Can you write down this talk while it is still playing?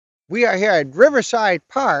We are here at Riverside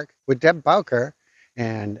Park with Deb Bowker,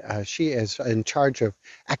 and she is in charge of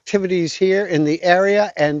activities here in the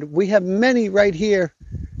area, and we have many right here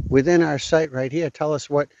within our site right here. Tell us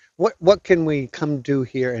what can we come do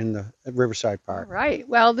here in the Riverside All Park? right.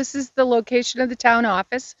 Well, this is the location of the town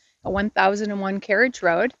office at 1001 Carriage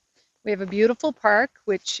Road. We have a beautiful park,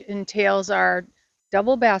 which entails our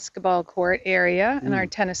double basketball court area and our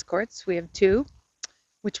Mm. tennis courts. We have two,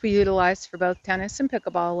 which we utilize for both tennis and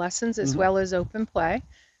pickleball lessons as Hmm. well as open play.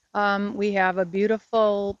 We have a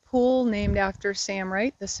beautiful pool named after Sam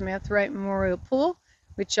Wright, the Samantha Wright Memorial Pool,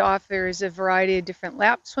 which offers a variety of different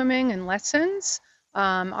lap swimming and lessons.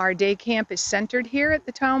 Our day camp is centered here at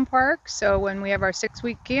the town park, so when we have our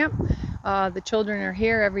 6-week camp, the children are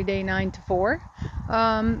here every day 9 to 4.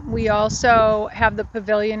 We also have the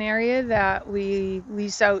pavilion area that we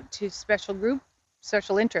lease out to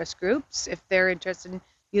special interest groups if they're interested in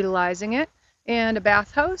utilizing it, and a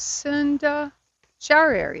bathhouse and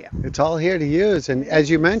shower area. It's all here to use, and It as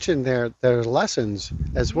you is. mentioned, there's lessons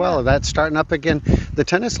as Yeah. well. That's starting up again. The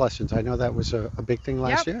tennis lessons. I know that was a big thing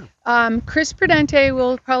last Yep. year. Chris Prudente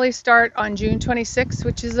will probably start on June 26th,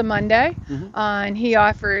 which is a Monday, Hmm. and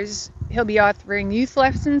he'll be offering youth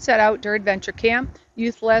lessons at Outdoor Adventure Camp,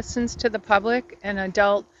 youth lessons to the public, and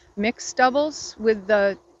adult mixed doubles with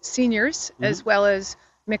the seniors, Hmm. as well as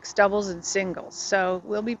mixed doubles and singles. So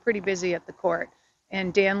we'll be pretty busy at the court.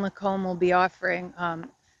 And Dan Lacombe will be offering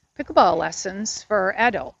pickleball lessons for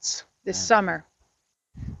adults this summer.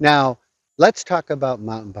 Now, let's talk about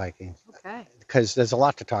mountain biking Okay. because there's a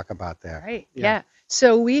lot to talk about there. Right. Yeah. Yeah.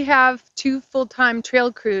 So we have two full-time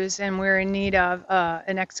trail crews, and we're in need of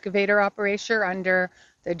an excavator operator under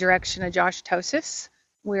the direction of Josh Tosis.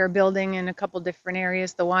 We are building in a couple different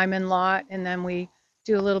areas, the Wyman lot, and then we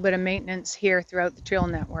do a little bit of maintenance here throughout the trail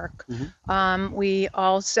network. Hmm. We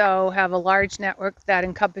also have a large network that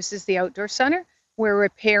encompasses the outdoor center. We're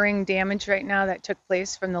repairing damage right now that took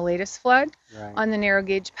place from the latest flood. Right. On the narrow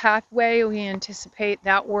gauge pathway, we anticipate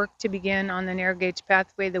that work to begin on the narrow gauge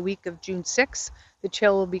pathway the week of June 6th. The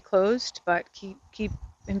trail will be closed, but keep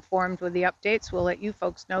informed with the updates. We'll let you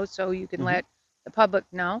folks know so you can Hmm. let the public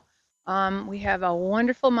know. We have a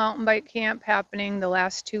wonderful mountain bike camp happening the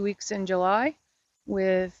last 2 weeks in July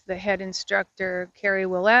with the head instructor, Carrie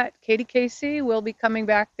Willett. Katie Casey will be coming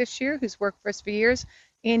back this year, who's worked for us for years,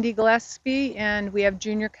 Andy Gillespie, and we have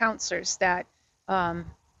junior counselors that um,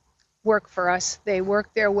 work for us. They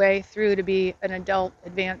work their way through to be an adult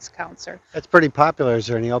advanced counselor. That's pretty popular. Is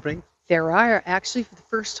there any opening? There are actually, for the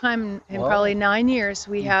first time in probably Whoa. 9 years,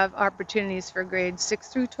 we Mm. have opportunities for grades 6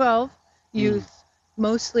 through 12, Mm. youth,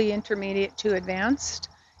 mostly intermediate to advanced.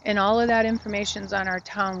 And all of that information's on our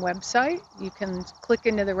town website. You can click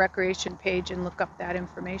into the recreation page and look up that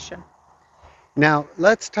information. Now,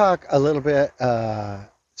 let's talk a little bit.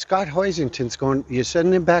 Scott Hoisington's going, you're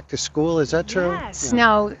sending him back to school. Is that true? Yes. Yeah.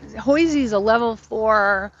 Now, Hoisey's a level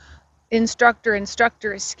 4 instructor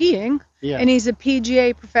of skiing, Yeah. and he's a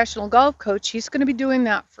PGA professional golf coach. He's going to be doing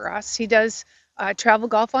that for us. He does travel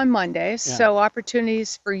golf on Mondays, Yeah. so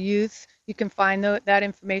opportunities for youth. You can find that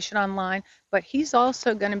information online. But he's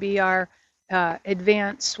also going to be our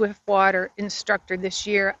advanced swiftwater instructor this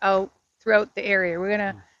year out throughout the area. We're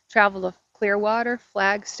going to travel to Clearwater,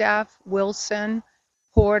 Flagstaff, Wilson,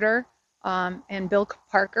 Porter, and Bill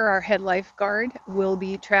Parker, our head lifeguard, will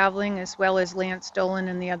be traveling, as well as Lance Dolan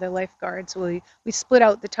and the other lifeguards. We split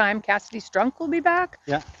out the time. Cassidy Strunk will be back,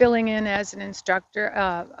 Yeah. filling in as an instructor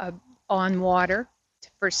on water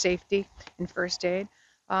for safety and first aid.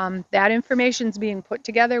 That information is being put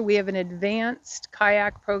together. We have an advanced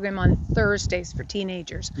kayak program on Thursdays for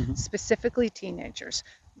teenagers, Mhm. specifically teenagers.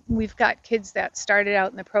 We've got kids that started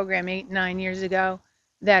out in the program 8, 9 years ago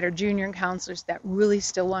that are junior counselors that really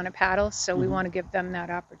still want to paddle, so we Mhm. want to give them that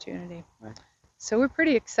opportunity. Right. So we're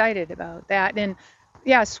pretty excited about that. And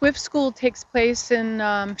yeah, Swift School takes place in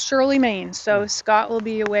Shirley, Maine, so Scott will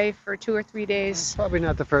be away for 2 or 3 days. Probably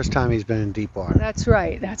not the first time he's been in deep water. That's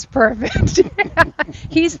right. That's perfect.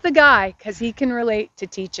 He's the guy because he can relate to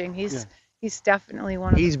teaching. Yeah. He's definitely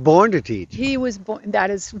one of He's born to teach. he was born. That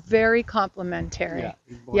is very complimentary. Yeah.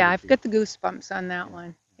 He's born Yeah, to I've teach. got the goosebumps on that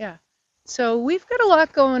one. Yeah. So we've got a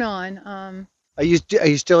lot going on. Are you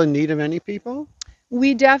still in need of any people?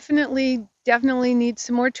 We definitely need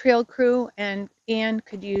some more trail crew, and Anne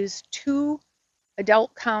could use 2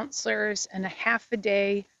 adult counselors and a half a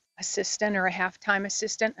day assistant or a half-time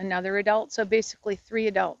assistant, another adult, so basically 3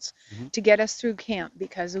 adults Mhm. to get us through camp,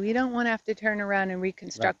 because we don't want to have to turn around and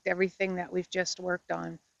reconstruct everything that we've just worked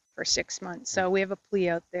on for 6 months. So we have a plea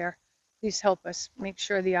out there. Please help us make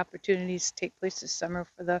sure the opportunities take place this summer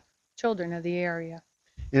for the children of the area.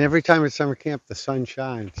 And every time it's summer camp, the sun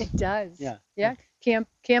shines. It does. Yeah. Yeah. Camp,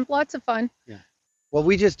 lots of fun. Yeah. Well,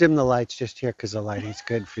 we just dim the lights just here because the lighting's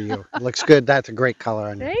good for you. It looks good. That's a great color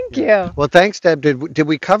on you. Thank Yeah. you. Well, thanks, Deb. Did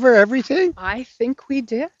we cover everything? I think we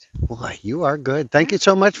did. Boy, you are good. Thank you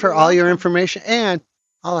so much for You're all your welcome. information and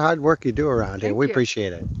all the hard work you do around here. Thank We you.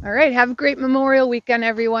 appreciate it. All right. Have a great Memorial weekend,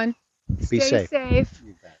 everyone. Be Stay safe. safe.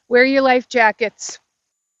 You bet. Wear your life jackets.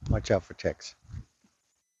 Watch out for ticks.